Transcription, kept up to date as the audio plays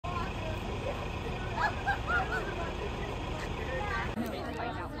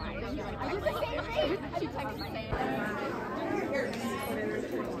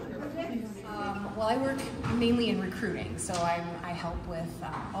mainly in recruiting. So I help with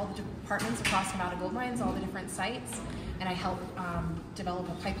all the departments across Nevada Gold Mines, all the different sites, and I help develop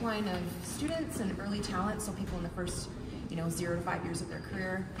a pipeline of students and early talent, so people in the first 0 to 5 years of their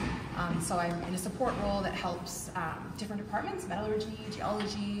career. So I'm in a support role that helps different departments, metallurgy,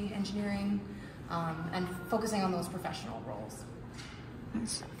 geology, engineering, and focusing on those professional roles.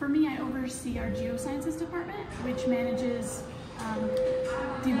 For me, I oversee our geosciences department, which manages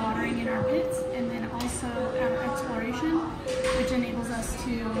dewatering in our pits, and then also our exploration, which enables us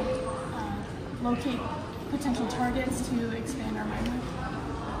to locate potential targets to expand our mine life.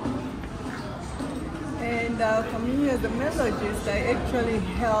 And for me as a metallurgist, I actually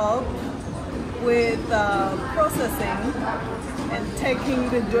help with processing and taking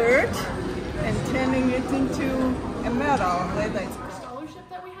the dirt and turning it into a metal. The scholarship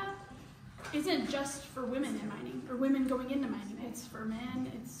that we have isn't just for women in mining or women going into mining. It's for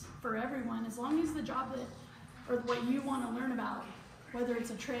men, it's for everyone, as long as the job or what you want to learn about, whether it's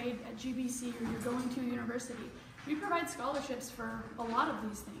a trade at GBC or you're going to a university. We provide scholarships for a lot of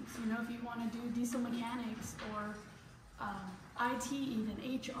these things. If you want to do diesel mechanics or IT, even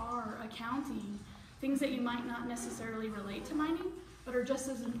HR, accounting, things that you might not necessarily relate to mining, but are just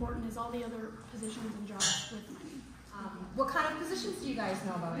as important as all the other positions and jobs with mining. What kind of positions do you guys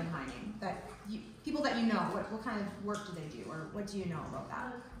know about in mining? People that you know, what kind of work do they do, or what do you know about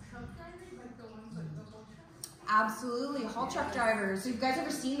that? Truck drivers, like the ones that the haul trucks? Absolutely, haul truck drivers. Have you guys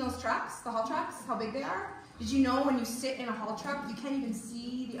ever seen those trucks, the haul trucks, how big they are? Did you know when you sit in a haul truck, you can't even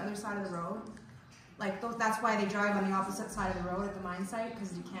see the other side of the road? That's why they drive on the opposite side of the road at the mine site,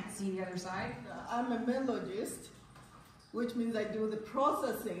 because you can't see the other side? I'm a metallurgist, which means I do the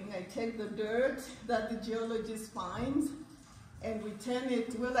processing. I take the dirt that the geologist finds, and we turn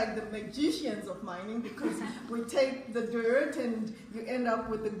it, we're like the magicians of mining, because we take the dirt and you end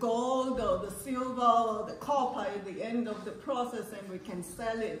up with the gold or the silver or the copper at the end of the process, and we can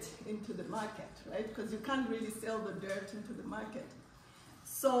sell it into the market, right? Because you can't really sell the dirt into the market.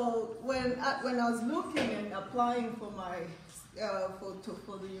 So when I was looking and applying for my,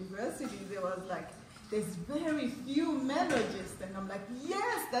 for the university, there was like, there's very few metallurgists, and I'm like,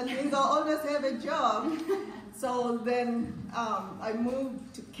 yes, that means I'll always have a job. So then I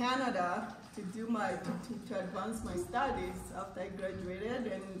moved to Canada to do to advance my studies after I graduated,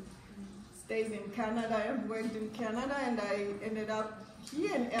 and stayed in Canada and worked in Canada, and I ended up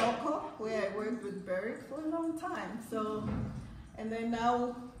here in Elko, where I worked with Barrick for a long time. So, and then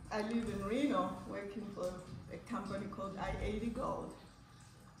now I live in Reno, working for a company called I-80 Gold.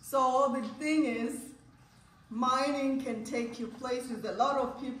 So the thing is, mining can take you places. A lot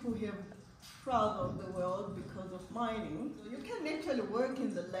of people have traveled the world because of mining. So you can actually work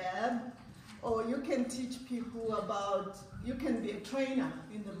in the lab, or you can teach people about, you can be a trainer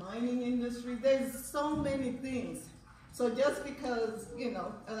in the mining industry. There's so many things. So just because,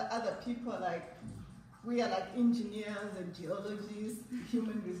 other people we are like engineers and geologists,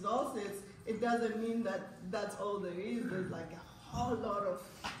 human resources, it doesn't mean that that's all there is. There's like a whole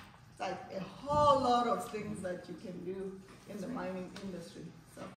lot of things that you can do in the mining industry.